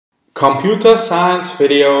Computer science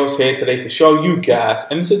videos here today to show you guys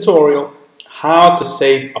in the tutorial how to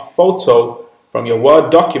save a photo from your Word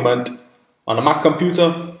document on a Mac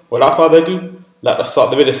computer. Without further ado, let us start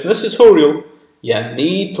the video. So in this tutorial, you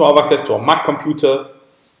need to have access to a Mac computer,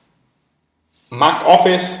 Mac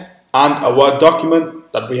Office, and a Word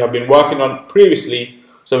document that we have been working on previously.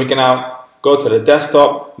 So we can now go to the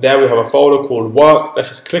desktop. There we have a folder called Work. Let's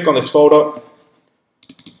just click on this folder,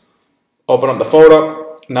 open up the folder.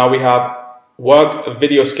 Now we have work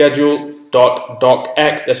video schedule.docx.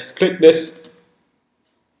 Let's just click this.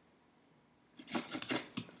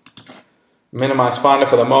 Minimize Finder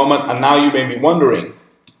for the moment. And now you may be wondering,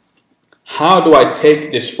 how do I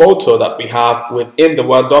take this photo that we have within the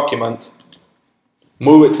Word document,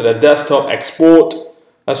 move it to the desktop, export?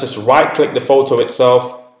 Let's just right click the photo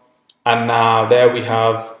itself. And now there we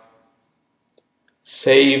have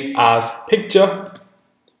save as picture.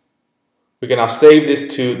 We can now save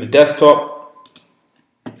this to the desktop.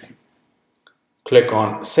 Click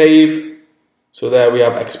on save. So there we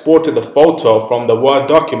have exported the photo from the Word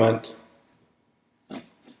document.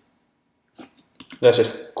 Let's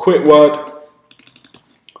just quit Word.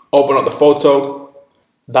 Open up the photo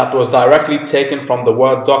that was directly taken from the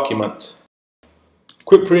Word document.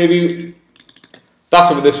 Quick preview. That's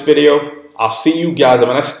it for this video. I'll see you guys in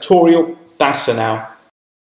my next tutorial. Thanks for now.